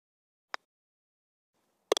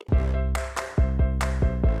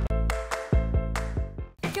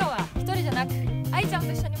なくあいちゃん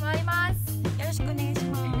と一緒に回ります。よろしくお願いし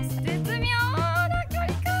ます。絶妙な距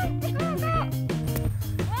離感。行こう行こう。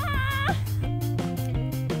わあ、い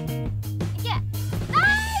け、ナ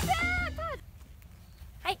イス。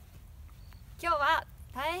はい、今日は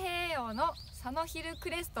太平洋の佐野ヒルク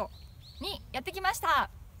レストにやってきました。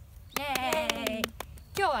イエーイ。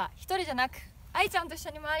今日は一人じゃなくあいちゃんと一緒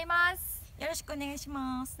に回ります。よろしくお願いし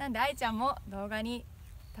ます。なんであいちゃんも動画に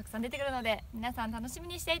たくさん出てくるので皆さん楽しみ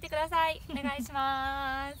にしていてください。お願いし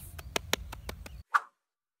ます。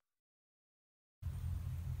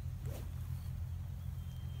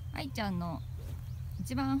あいちゃんの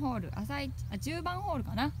1番ホール朝一、10番ホール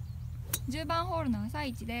かな。10番ホールの朝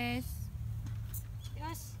一です。よ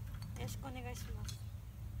し、よろしくお願いします。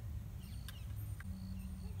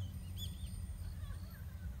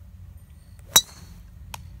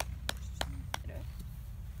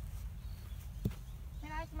お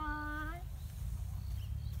願いします。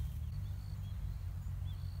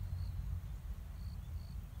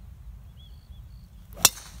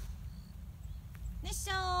よっし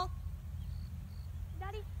ょー。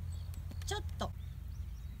左。ちょっと。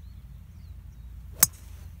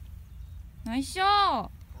ナイスショー。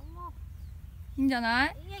いいんじゃな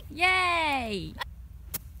い？イエーイ。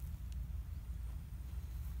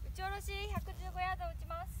打ち下ろし115ヤード打ち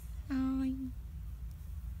ます。はーい。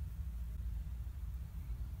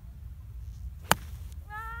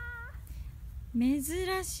珍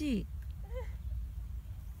しい。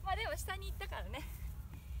まあでも下に行ったからね。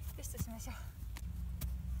よしとしましょ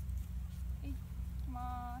う。いき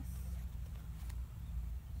ます。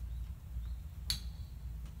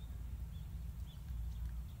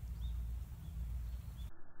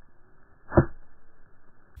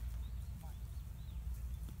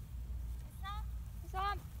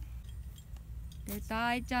出た、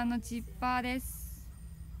あいちゃんのチッパーです。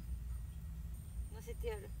乗せて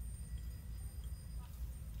やる。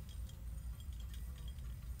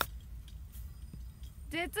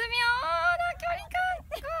絶妙な距離感。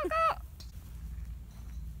ゴーゴ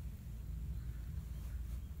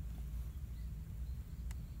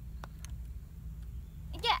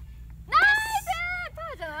ー。いけ。ナイス。パ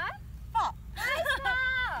ーじゃない？パー。ナイスパ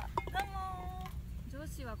ー。どうも女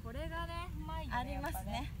子はこれがね、うまいよね。ー。あります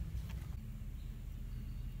ね。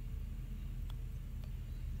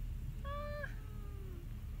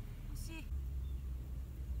惜しい。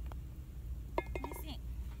ナイスイン。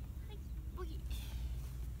はい、ボギー。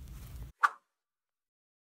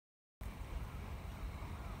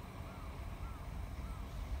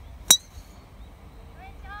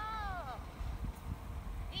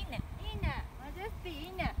いいね。いいね、マジェスティい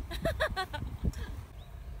いね。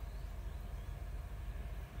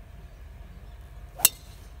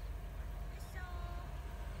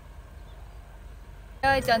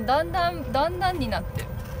あいちゃん、だんだんになってる。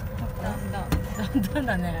だんだん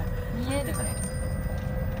だね。見えるね。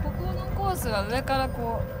ここのコースは上から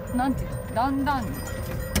こう、なんていうの、だんだんに。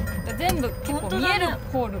全部結構見える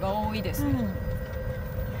ホールが多いですね。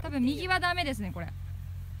多分右はダメですね、これ。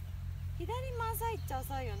左も浅いっちゃ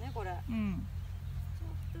浅いよね、これ。うん。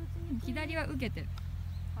左は受けてる。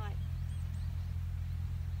はい。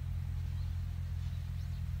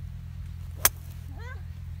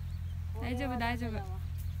大丈夫大丈夫。こ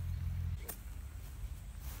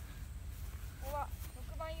ここは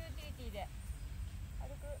6番ユーティリティで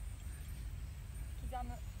軽く刻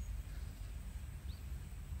む。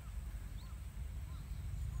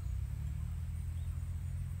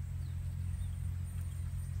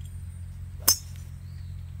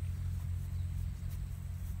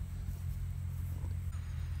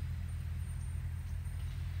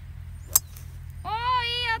おー、い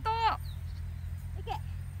い音。いけ。ゴ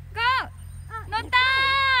ー。乗った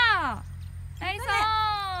ー。ナイス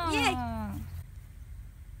オン。イエイ。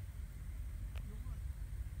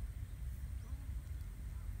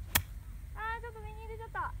ちょっと右に出ちゃっ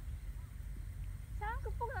た。シャンク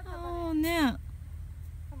っぽくなっちゃったね。ああね。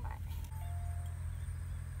うまい。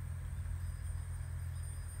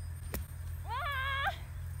わ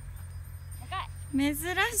ー。高い。珍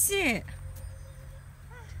しい。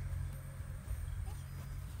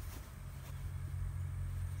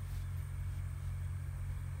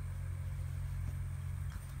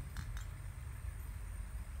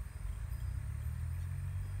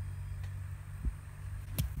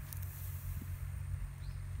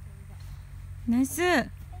ナイス。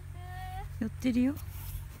寄ってるよ。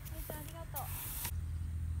ありがとう。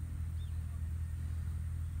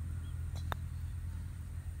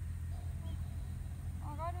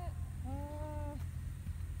上がる。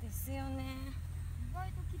ですよね。意外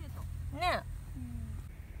と切れた。ね。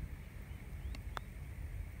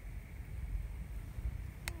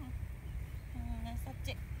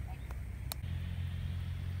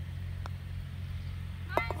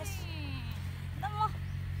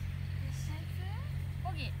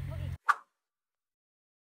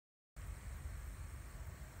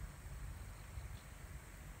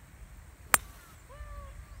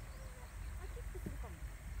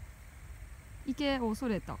池を恐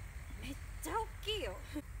れた。めっちゃ大きいよ。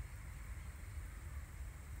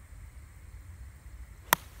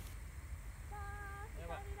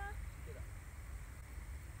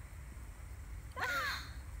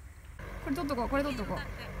これ取っとこう、これ取っとこ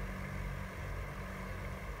う。